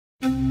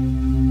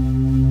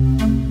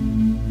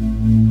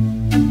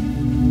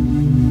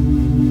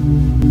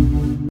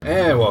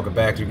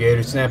to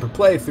Gator Snapper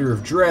playthrough of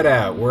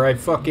DreadOut, where I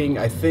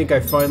think I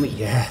finally,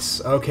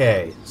 yes,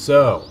 okay,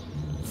 so,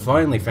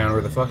 finally found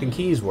where the fucking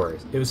keys were.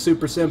 It was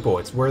super simple,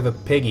 it's where the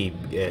piggy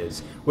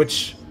is,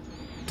 which,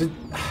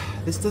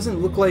 this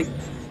doesn't look like,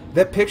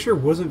 that picture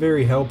wasn't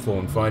very helpful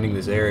in finding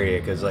this area,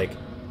 because, like,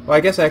 well, I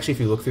guess actually if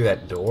you look through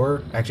that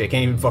door, actually I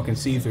can't even fucking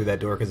see through that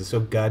door because it's so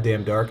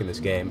goddamn dark in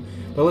this game,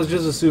 but let's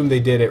just assume they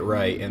did it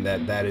right and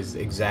that is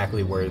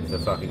exactly where the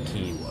fucking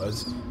key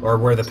was, or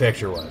where the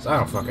picture was. I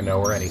don't fucking know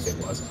where anything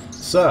was.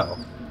 So,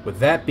 with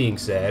that being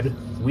said,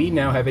 we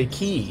now have a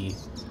key.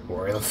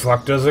 Where the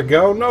fuck does it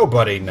go?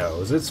 Nobody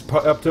knows. It's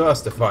up to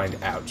us to find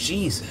out.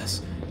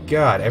 Jesus.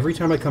 God, every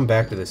time I come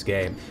back to this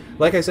game,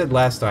 like I said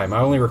last time, I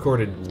only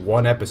recorded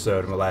one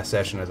episode in the last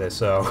session of this,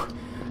 so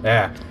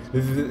yeah,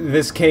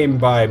 this came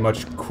by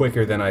much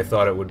quicker than I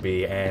thought it would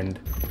be, and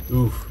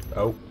oof,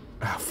 oh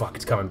fuck,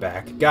 it's coming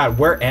back. God,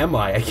 where am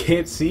I? I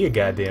can't see a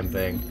goddamn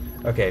thing.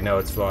 Okay, no,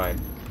 it's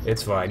fine.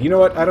 It's fine. You know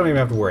what? I don't even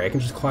have to worry. I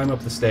can just climb up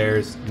the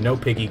stairs. No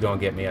piggy gonna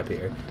get me up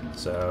here.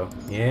 So,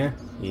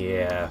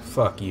 yeah,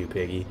 fuck you,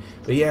 piggy.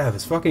 But yeah,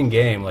 this fucking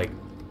game, like,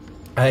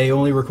 I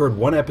only record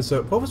one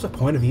episode. What was the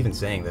point of even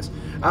saying this?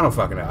 I don't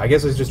fucking know. I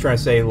guess I was just trying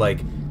to say, like,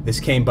 this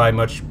came by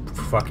much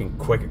fucking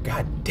quicker.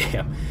 God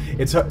damn.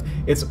 It's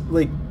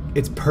like,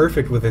 it's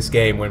perfect with this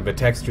game when the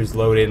textures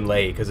load in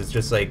late, because it's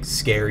just, like,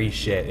 scary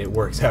shit. It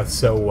works out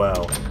so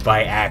well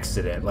by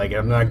accident. Like,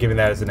 I'm not giving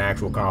that as an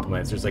actual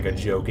compliment. It's just, like, a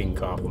joking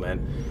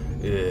compliment.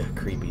 Ugh,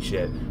 creepy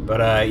shit.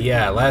 But,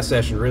 yeah, last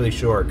session, really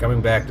short.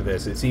 Coming back to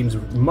this, it seems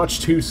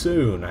much too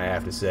soon, I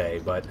have to say,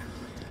 but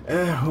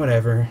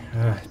whatever.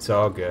 It's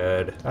all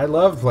good. I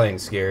love playing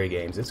scary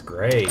games. It's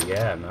great.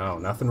 Yeah, no,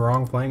 nothing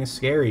wrong playing a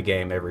scary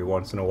game every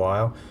once in a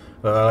while.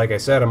 Like I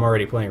said, I'm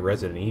already playing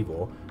Resident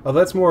Evil. Oh,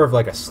 that's more of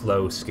like a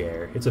slow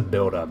scare. It's a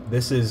build-up.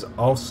 This is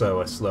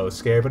also a slow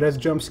scare, but has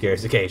jump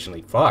scares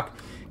occasionally. Fuck.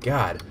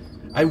 God.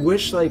 I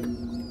wish, like,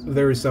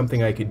 there was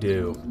something I could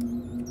do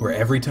where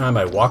every time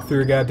I walk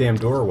through a goddamn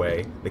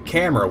doorway, the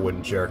camera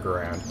wouldn't jerk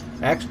around.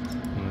 Actually,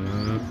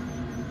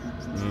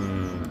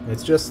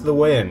 it's just the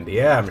wind.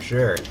 Yeah, I'm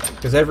sure.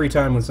 Because every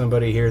time when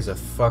somebody hears a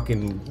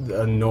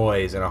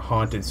noise in a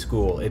haunted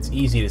school, it's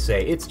easy to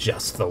say, it's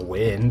just the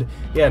wind.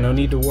 Yeah, no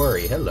need to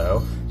worry.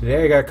 Hello.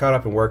 Today I got caught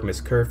up in work,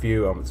 missed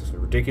curfew. It's a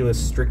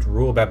ridiculous, strict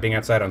rule about being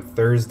outside on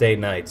Thursday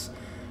nights.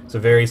 It's a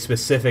very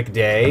specific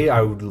day.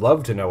 I would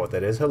love to know what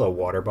that is. Hello,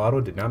 water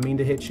bottle. Did not mean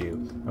to hit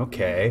you.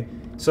 Okay.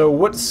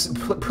 So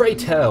pray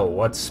tell,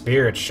 what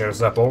spirit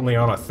shows up only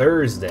on a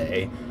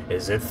Thursday?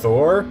 Is it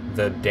Thor?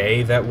 The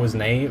day that was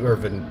named, or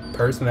the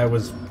person that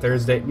was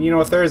Thursday? You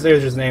know, Thursday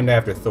was just named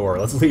after Thor.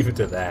 Let's leave it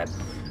to that.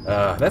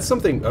 That's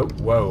something, oh,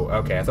 whoa,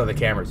 okay, I thought the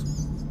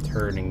camera's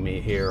turning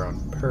me here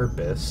on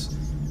purpose.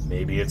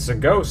 Maybe it's a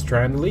ghost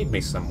trying to lead me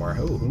somewhere.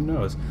 Oh, who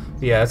knows?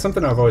 Yeah, that's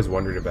something I've always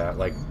wondered about.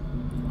 Like,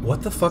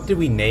 what the fuck did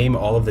we name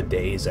all of the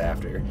days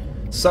after?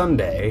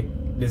 Sunday.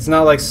 It's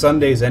not like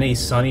Sunday's any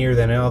sunnier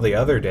than all the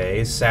other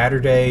days.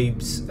 Saturday,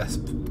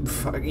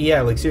 yeah,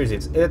 like seriously,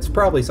 it's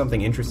probably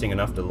something interesting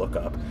enough to look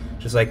up.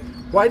 Just like,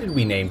 why did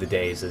we name the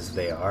days as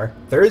they are?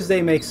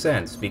 Thursday makes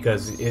sense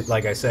because it,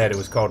 like I said, it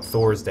was called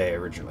Thor's Day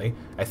originally.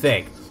 I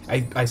think.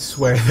 I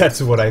swear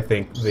that's what I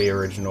think the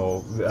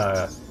original,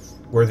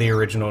 where the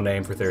original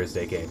name for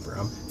Thursday came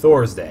from.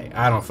 Thor's Day.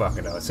 I don't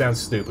fucking know. It sounds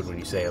stupid when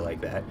you say it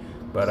like that.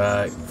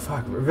 But,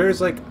 fuck,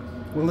 there's like,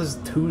 what is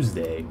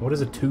Tuesday? What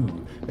is a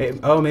two?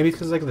 Oh, maybe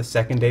because like the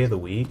second day of the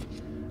week?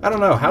 I don't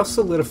know. How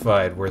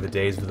solidified were the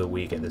days of the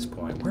week at this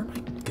point? Where am I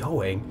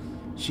going?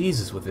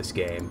 Jesus with this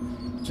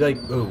game. It's like,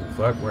 oh,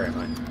 fuck, where am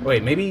I?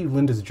 Wait, maybe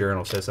Linda's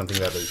journal says something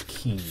about those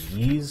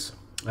keys.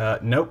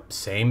 Nope,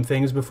 same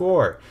thing as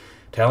before.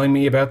 Telling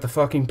me about the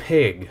fucking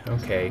pig.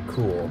 Okay,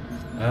 cool.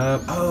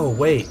 Oh,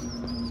 wait.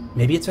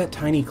 Maybe it's that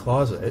tiny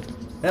closet.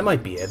 That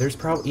might be it. There's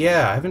probably,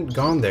 yeah, I haven't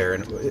gone there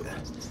and...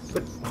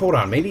 But, hold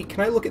on, maybe,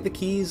 can I look at the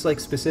keys, like,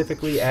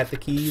 specifically at the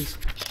keys?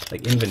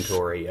 Like,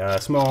 inventory,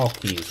 small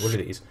keys, what are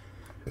these?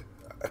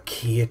 A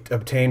key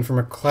obtained from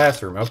a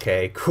classroom,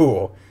 okay,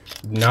 cool.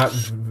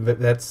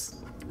 That's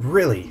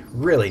really,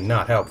 really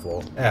not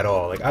helpful at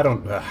all. Like, I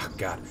don't,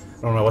 God,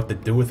 I don't know what to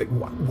do with it.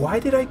 Why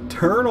did I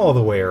turn all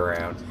the way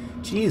around?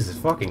 Jesus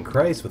fucking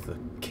Christ with the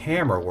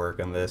camera work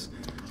on this.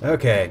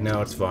 Okay,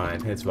 no, it's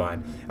fine, it's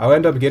fine. I'll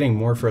end up getting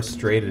more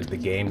frustrated at the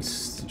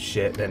game's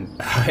shit than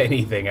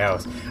anything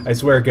else. I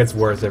swear it gets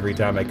worse every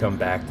time I come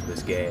back to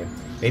this game.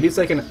 Maybe it's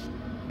like an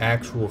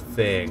actual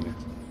thing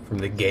from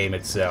the game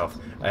itself.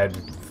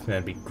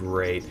 That'd be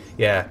great.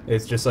 Yeah,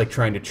 it's just like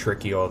trying to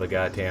trick you all the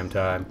goddamn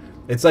time.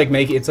 It's like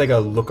it's like a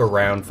look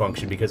around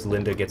function because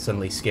Linda gets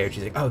suddenly scared.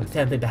 She's like, oh, there's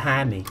something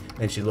behind me.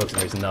 And she looks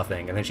and there's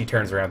nothing. And then she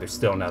turns around, there's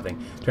still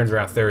nothing. Turns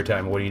around third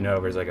time, what do you know?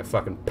 There's like a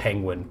fucking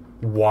penguin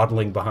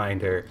waddling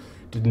behind her,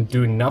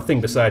 doing nothing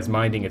besides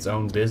minding its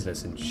own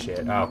business and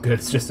shit. Oh, good,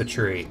 it's just a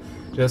tree.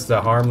 Just a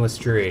harmless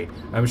tree.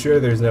 I'm sure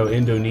there's no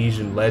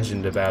Indonesian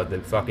legend about the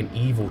fucking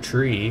evil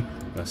tree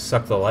gonna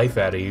suck the life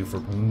out of you for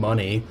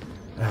money.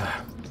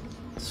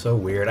 So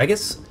weird. I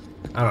guess,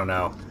 I don't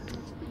know.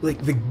 Like,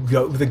 the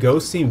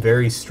ghosts seem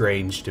very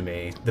strange to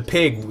me. The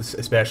pig,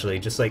 especially,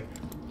 just like,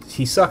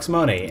 he sucks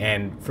money,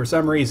 and for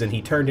some reason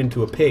he turned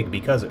into a pig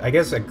because, I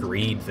guess, a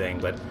greed thing,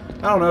 but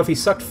I don't know if he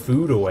sucked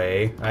food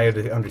away. I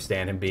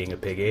understand him being a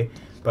piggy,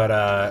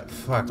 but,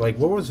 fuck, like,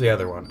 what was the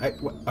other one?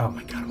 Oh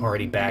my god, I'm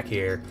already back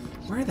here.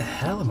 Where the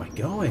hell am I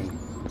going?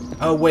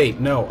 Oh, wait,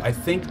 no, I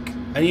think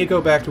I need to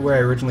go back to where I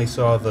originally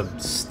saw the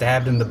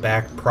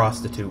stabbed-in-the-back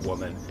prostitute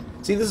woman.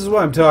 See, this is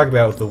what I'm talking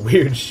about with the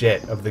weird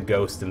shit of the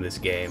ghost in this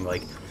game.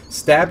 Like,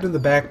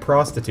 stabbed-in-the-back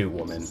prostitute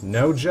woman,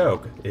 no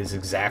joke, is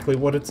exactly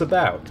what it's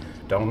about.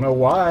 Don't know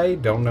why,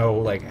 don't know,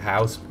 like,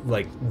 how,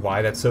 like,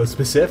 why that's so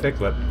specific,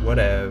 but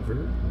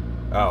whatever.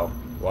 Oh,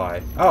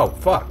 why? Oh,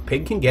 fuck,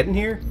 pig can get in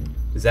here?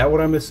 Is that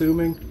what I'm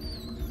assuming?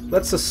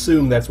 Let's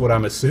assume that's what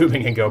I'm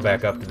assuming and go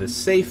back up to the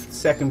safe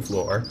second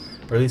floor,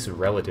 or at least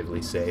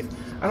relatively safe.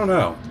 I don't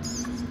know.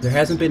 There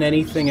hasn't been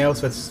anything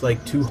else that's,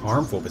 like, too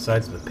harmful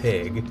besides the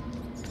pig.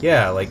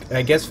 Yeah, like,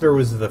 I guess there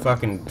was the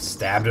fucking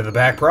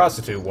stabbed-in-the-back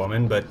prostitute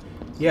woman, but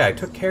yeah, I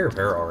took care of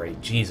her already.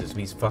 Jesus,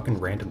 these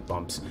fucking random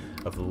bumps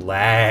of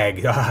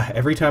lag.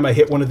 Every time I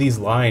hit one of these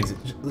lines,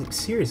 like,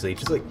 seriously,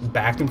 just like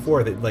back and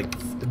forth, it like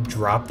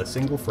dropped a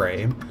single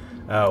frame.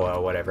 Oh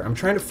well, whatever. I'm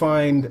trying to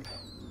find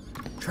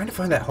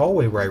that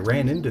hallway where I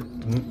ran into.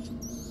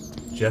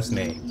 Just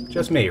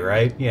me,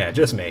 right? Yeah,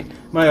 just me.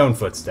 My own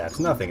footsteps,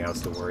 nothing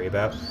else to worry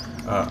about.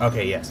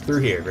 Okay, yes,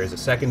 through here. There's a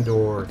second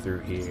door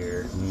through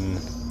here.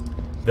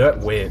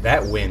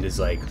 That wind is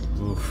like,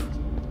 oof,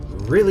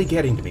 really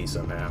getting to me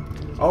somehow.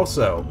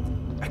 Also,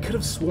 I could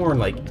have sworn,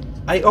 like,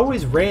 I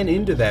always ran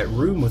into that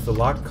room with the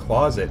locked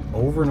closet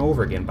over and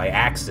over again by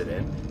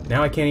accident.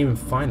 Now I can't even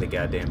find the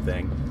goddamn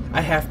thing.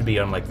 I have to be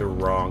on, like, the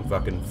wrong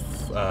fucking,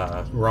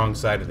 wrong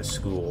side of the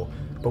school.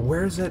 But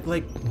where's it,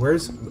 like,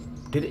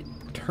 did it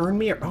turn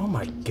me? Oh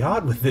my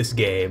god, with this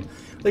game.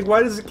 Like,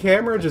 why does the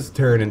camera just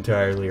turn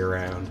entirely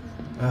around?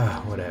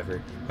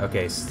 Whatever.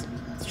 Okay,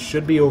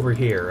 should be over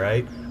here,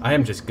 right? I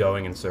am just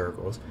going in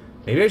circles.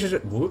 Maybe I should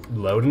just... Whoop,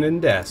 loading in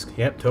desk.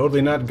 Yep,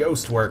 totally not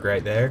ghost work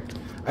right there.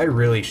 I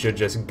really should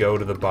just go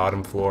to the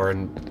bottom floor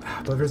and...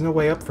 But there's no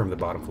way up from the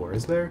bottom floor,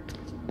 is there?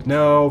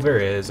 No, there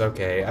is.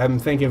 Okay, I'm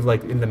thinking of,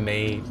 like, in the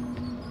main...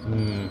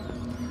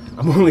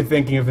 I'm only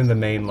thinking of in the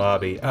main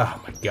lobby.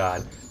 Oh my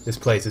god. This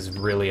place is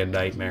really a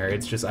nightmare.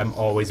 It's just, I'm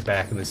always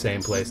back in the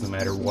same place no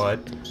matter what.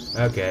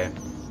 Okay.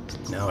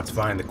 No, it's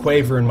fine. The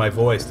quaver in my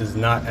voice does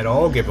not at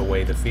all give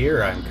away the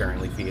fear I'm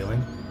currently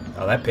feeling.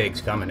 Oh, that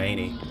pig's coming, ain't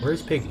he?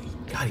 Where's Piggy?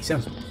 God, he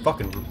sounds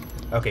fucking...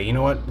 Okay, you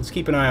know what? Let's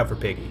keep an eye out for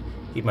Piggy.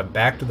 Keep my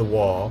back to the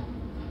wall.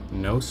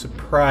 No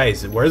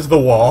surprise. Where's the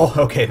wall?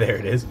 Okay, there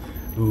it is.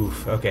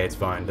 Oof. Okay, it's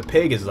fine. The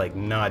pig is, like,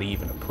 not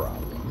even a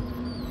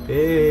problem.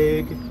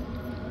 Pig.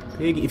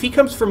 Piggy. If he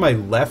comes from my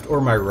left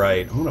or my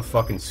right, I'm gonna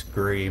fucking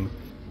scream.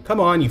 Come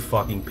on, you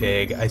fucking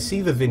pig. I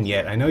see the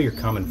vignette. I know you're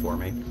coming for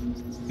me.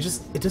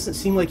 It doesn't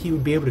seem like he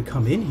would be able to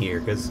come in here,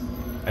 because,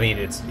 I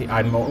mean,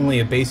 I'm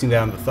only basing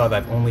that on the thought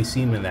that I've only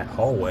seen him in that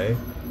hallway.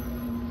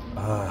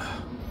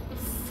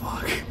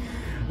 Fuck.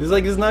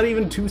 It's not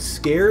even too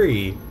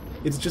scary.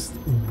 It's just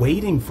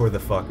waiting for the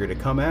fucker to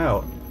come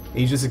out. And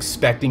he's just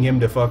expecting him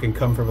to fucking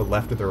come from the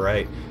left or the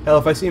right. Hell,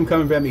 if I see him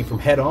coming at me from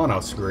head on,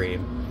 I'll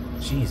scream.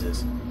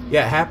 Jesus.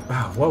 Yeah,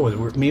 what was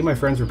it? Me and my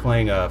friends were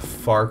playing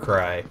Far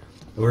Cry.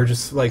 We were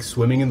just, like,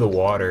 swimming in the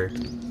water,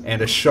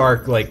 and a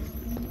shark, like,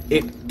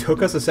 it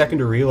took us a second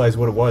to realize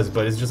what it was,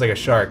 but it's just like a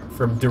shark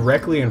from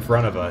directly in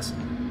front of us.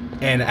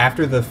 And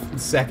after the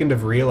second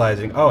of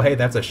realizing, oh, hey,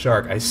 that's a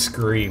shark, I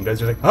screamed. I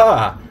was just like,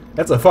 ah,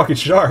 that's a fucking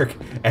shark.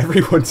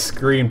 Everyone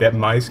screamed at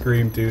my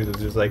scream, too. It was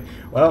just like,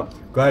 well,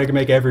 glad I can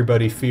make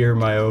everybody fear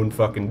my own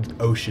fucking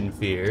ocean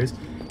fears.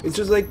 It's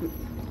just like,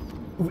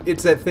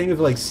 it's that thing of,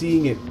 like,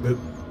 seeing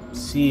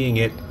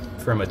it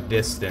from a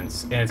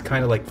distance, and it's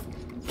kind of like,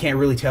 can't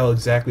really tell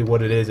exactly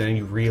what it is, and then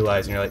you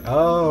realize, and you're like,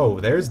 oh,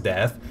 there's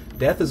death.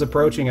 Death is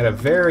approaching at a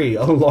very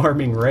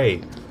alarming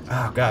rate.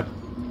 Oh, God.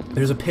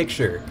 There's a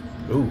picture.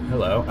 Ooh,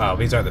 hello. Oh,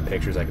 these aren't the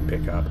pictures I can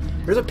pick up.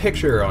 There's a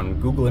picture on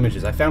Google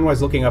Images. I found when I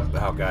was looking up...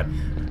 Oh, God.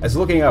 I was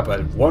looking up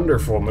a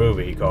wonderful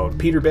movie called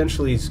Peter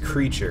Benchley's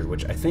Creature,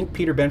 which I think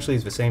Peter Benchley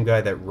is the same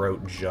guy that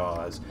wrote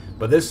Jaws.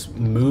 But this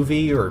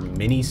movie or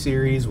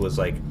mini-series was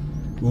like...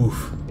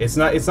 Oof. It's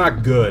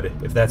not good,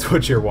 if that's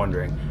what you're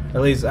wondering.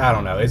 At least, I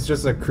don't know. It's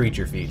just a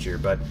creature feature,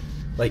 but,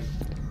 like...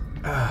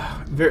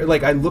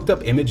 I looked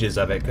up images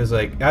of it because,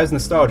 like, I was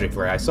nostalgic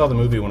for it. I saw the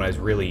movie when I was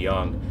really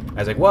young. I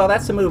was like, well,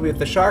 that's the movie with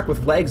the shark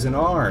with legs and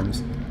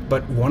arms.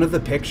 But one of the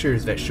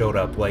pictures that showed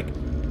up, like,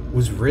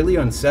 was really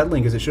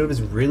unsettling because it showed this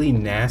really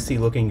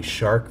nasty-looking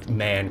shark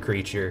man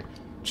creature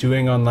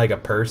chewing on, like, a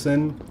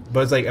person.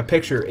 But it's, like, a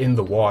picture in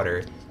the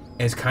water.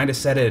 And it's kind of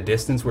set at a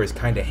distance where it's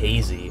kind of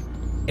hazy.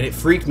 And it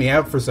freaked me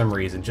out for some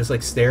reason, just,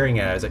 like, staring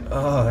at it. I was like,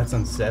 oh, that's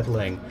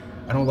unsettling.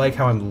 I don't like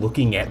how I'm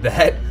looking at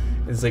that.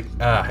 It's like,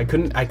 I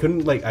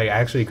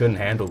actually couldn't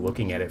handle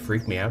looking at it. It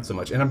freaked me out so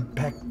much. And I'm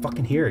back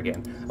fucking here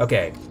again.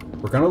 Okay,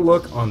 we're gonna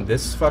look on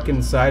this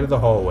fucking side of the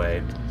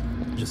hallway,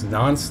 just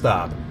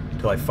non-stop,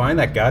 until I find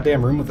that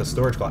goddamn room with the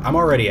storage closet. I'm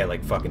already at,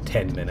 like, fucking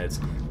 10 minutes.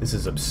 This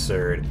is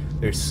absurd.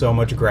 There's so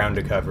much ground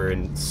to cover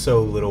and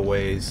so little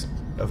ways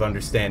of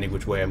understanding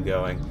which way I'm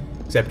going.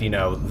 Except, you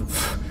know,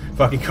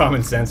 fucking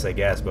common sense, I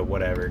guess, but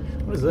whatever.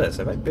 What is this?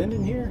 Have I been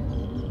in here?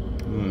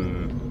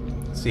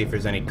 Let's see if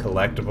there's any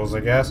collectibles,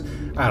 I guess.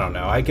 I don't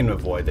know. I can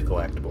avoid the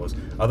collectibles.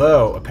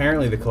 Although,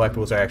 apparently the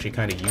collectibles are actually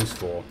kind of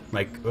useful.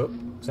 Like, oh,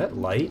 is that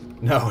light?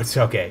 No, it's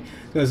okay. I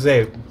was gonna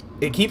say,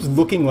 it keeps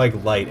looking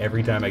like light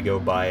every time I go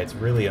by. It's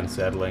really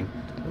unsettling.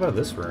 What about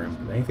this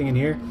room? Anything in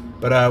here?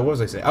 But, what was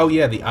I saying? Oh,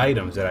 yeah, the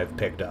items that I've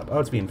picked up. Oh,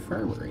 it's the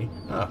infirmary.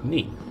 Oh,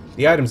 neat.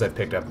 The items I've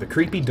picked up, the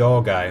creepy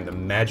doll guy and the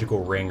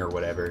magical ring or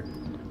whatever,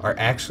 are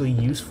actually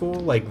useful.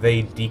 Like,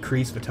 they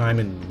decrease the time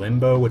in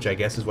limbo, which I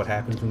guess is what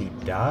happens when you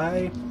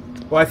die.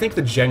 Well, I think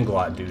the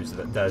Genglot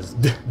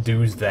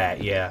does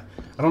that, yeah.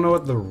 I don't know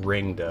what the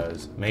ring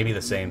does. Maybe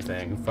the same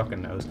thing. Who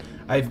fucking knows?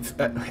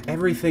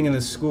 Everything in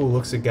this school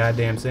looks the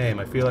goddamn same.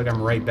 I feel like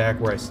I'm right back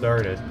where I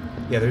started.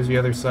 Yeah, there's the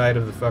other side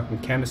of the fucking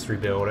chemistry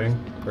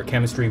building. Or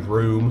chemistry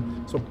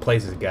room. This whole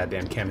place is a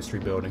goddamn chemistry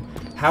building.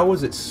 How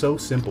was it so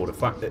simple to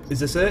find?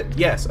 Is this it?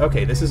 Yes.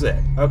 Okay, this is it.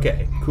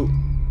 Okay, cool.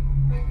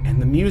 And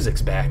the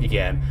music's back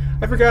again.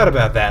 I forgot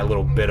about that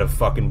little bit of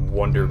fucking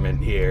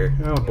wonderment here.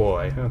 Oh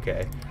boy.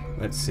 Okay.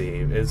 Let's see.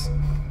 It's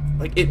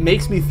like, it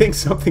makes me think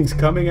something's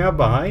coming out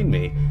behind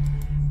me.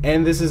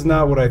 And this is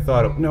not what I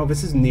thought of. No,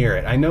 this is near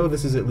it. I know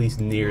this is at least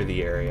near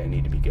the area I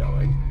need to be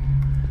going.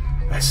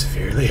 I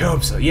severely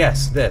hope so.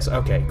 Yes, this.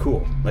 Okay,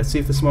 cool. Let's see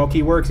if the small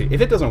key works. If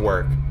it doesn't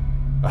work...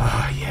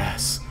 Ah,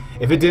 yes.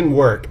 If it didn't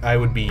work, I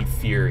would be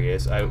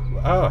furious.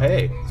 Oh,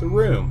 hey. It's a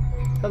room.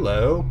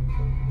 Hello.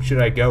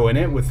 Should I go in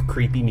it with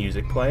creepy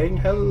music playing?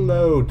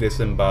 Hello,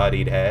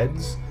 disembodied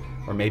heads.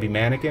 Or maybe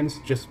mannequins?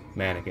 Just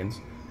mannequins.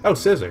 Oh,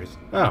 scissors.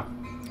 Oh.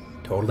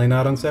 Totally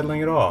not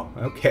unsettling at all.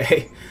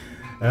 Okay.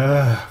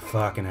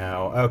 Fucking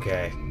hell.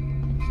 Okay.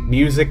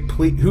 Music,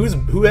 please.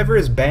 Whoever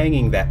is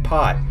banging that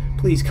pot,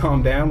 please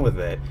calm down with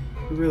it.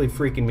 You're really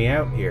freaking me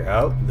out here.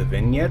 Oh, the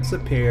vignette's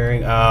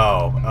appearing.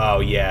 Oh,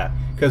 yeah.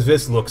 Because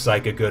this looks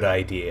like a good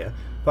idea.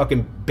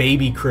 Fucking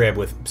baby crib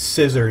with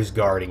scissors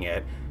guarding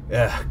it.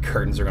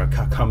 Curtains are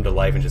gonna come to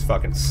life and just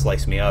fucking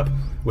slice me up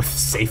with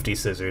safety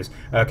scissors.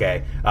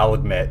 Okay, I'll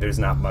admit, there's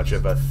not much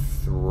of a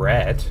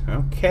threat.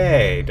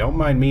 Okay, don't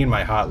mind me and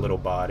my hot little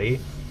body.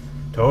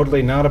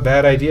 Totally not a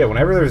bad idea.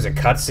 Whenever there's a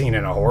cutscene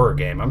in a horror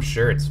game, I'm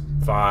sure it's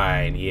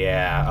fine.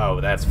 Yeah,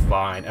 oh, that's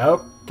fine.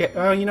 Okay,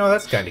 oh, you know,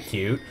 that's kind of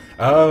cute.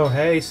 Oh,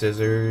 hey,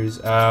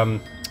 scissors.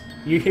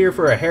 You here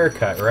for a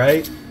haircut,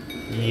 right?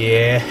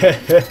 Yeah.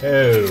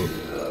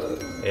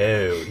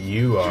 Oh,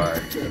 you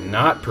are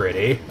not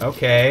pretty.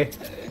 Okay.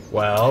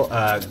 Well,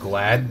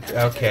 glad...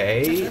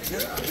 Okay.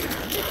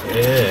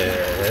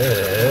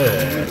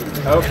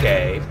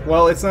 Okay.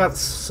 Well, it's not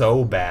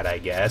so bad, I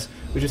guess.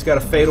 We just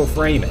gotta fatal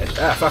frame it.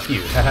 Ah, fuck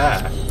you.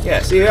 Haha.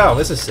 Yeah, see, oh,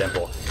 this is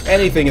simple.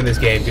 Anything in this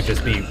game could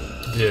just be...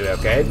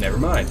 Okay, never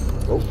mind.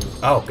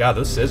 Oh, God,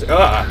 those scissors...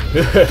 Ah!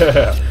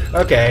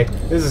 Okay,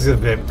 this is a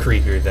bit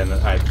creepier than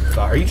I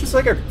thought. Are you just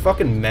like a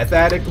fucking meth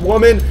addict?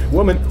 Woman!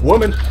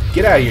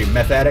 Get out of here,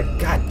 meth addict.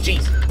 God,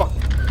 jeez, fuck.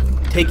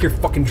 Take your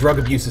fucking drug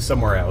abuses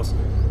somewhere else.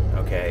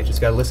 Okay,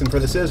 just gotta listen for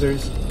the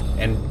scissors.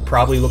 And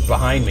probably look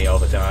behind me all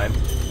the time.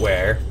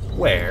 Where?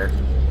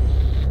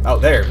 Oh,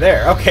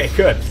 there. Okay,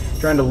 good.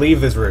 Trying to leave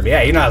this room.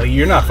 Yeah,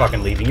 you're not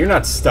fucking leaving. You're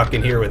not stuck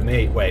in here with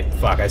me. Wait,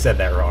 fuck, I said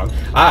that wrong.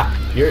 Ah,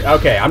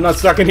 okay, I'm not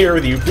stuck in here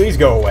with you. Please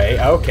go away.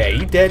 Okay,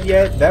 you dead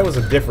yet? That was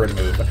a different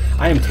move.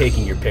 I am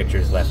taking your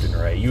pictures left and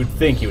right. You would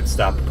think you would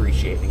stop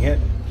appreciating it.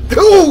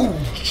 Ooh,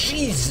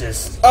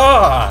 Jesus.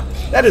 Ah,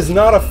 that is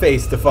not a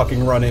face to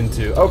fucking run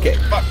into. Okay,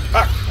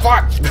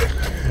 fuck.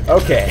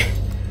 Okay.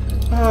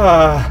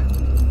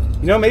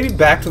 You know, maybe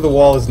back to the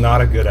wall is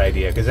not a good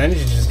idea, because then it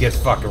just gets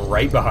fucked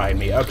right behind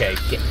me. Okay,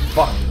 get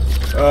fucked.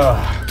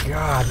 Oh,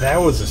 God, that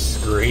was a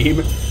scream.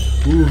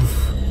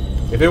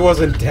 Oof. If it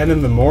wasn't 10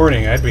 in the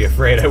morning, I'd be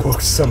afraid I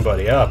woke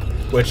somebody up.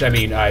 Which, I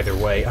mean, either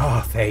way. Oh,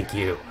 thank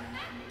you.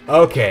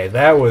 Okay,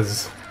 that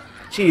was...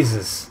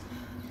 Jesus.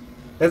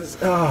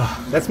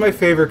 That's my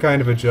favorite kind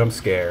of a jump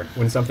scare,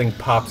 when something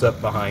pops up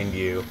behind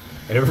you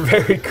in a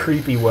very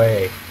creepy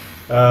way.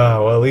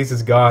 Well, at least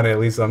it's gone. At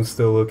least I'm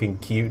still looking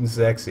cute and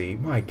sexy.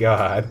 My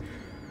God.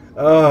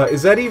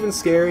 Is that even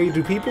scary?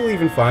 Do people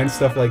even find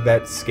stuff like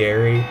that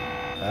scary?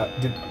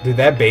 Did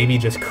that baby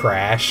just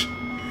crash?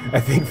 I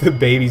think the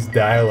baby's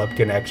dial-up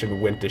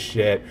connection went to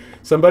shit.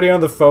 Somebody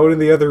on the phone in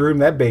the other room,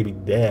 that baby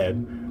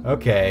dead.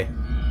 Okay.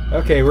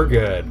 Okay, we're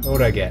good. What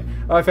would I get?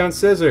 Oh, I found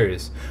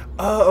scissors.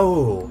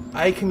 Oh,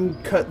 I can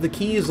cut the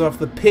keys off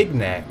the pig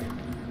neck.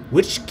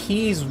 Which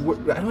keys?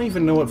 I don't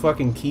even know what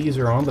fucking keys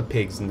are on the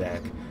pig's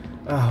neck.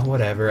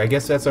 Whatever. I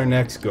guess that's our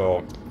next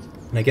goal.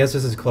 And I guess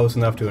this is close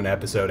enough to an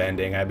episode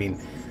ending. I mean,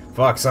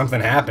 fuck,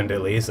 something happened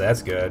at least.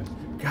 That's good.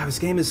 God, this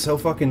game is so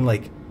fucking,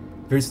 like...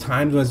 There's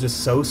times when it's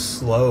just so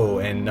slow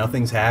and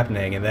nothing's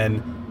happening, and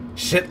then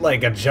shit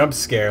like a jump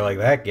scare like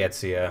that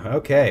gets you.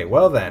 Okay,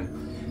 well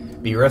then.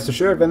 Be rest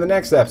assured in the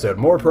next episode,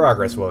 more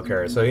progress will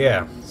occur. So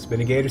yeah, it's been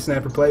a Gator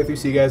Sniper playthrough.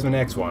 See you guys in the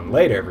next one.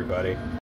 Later, everybody.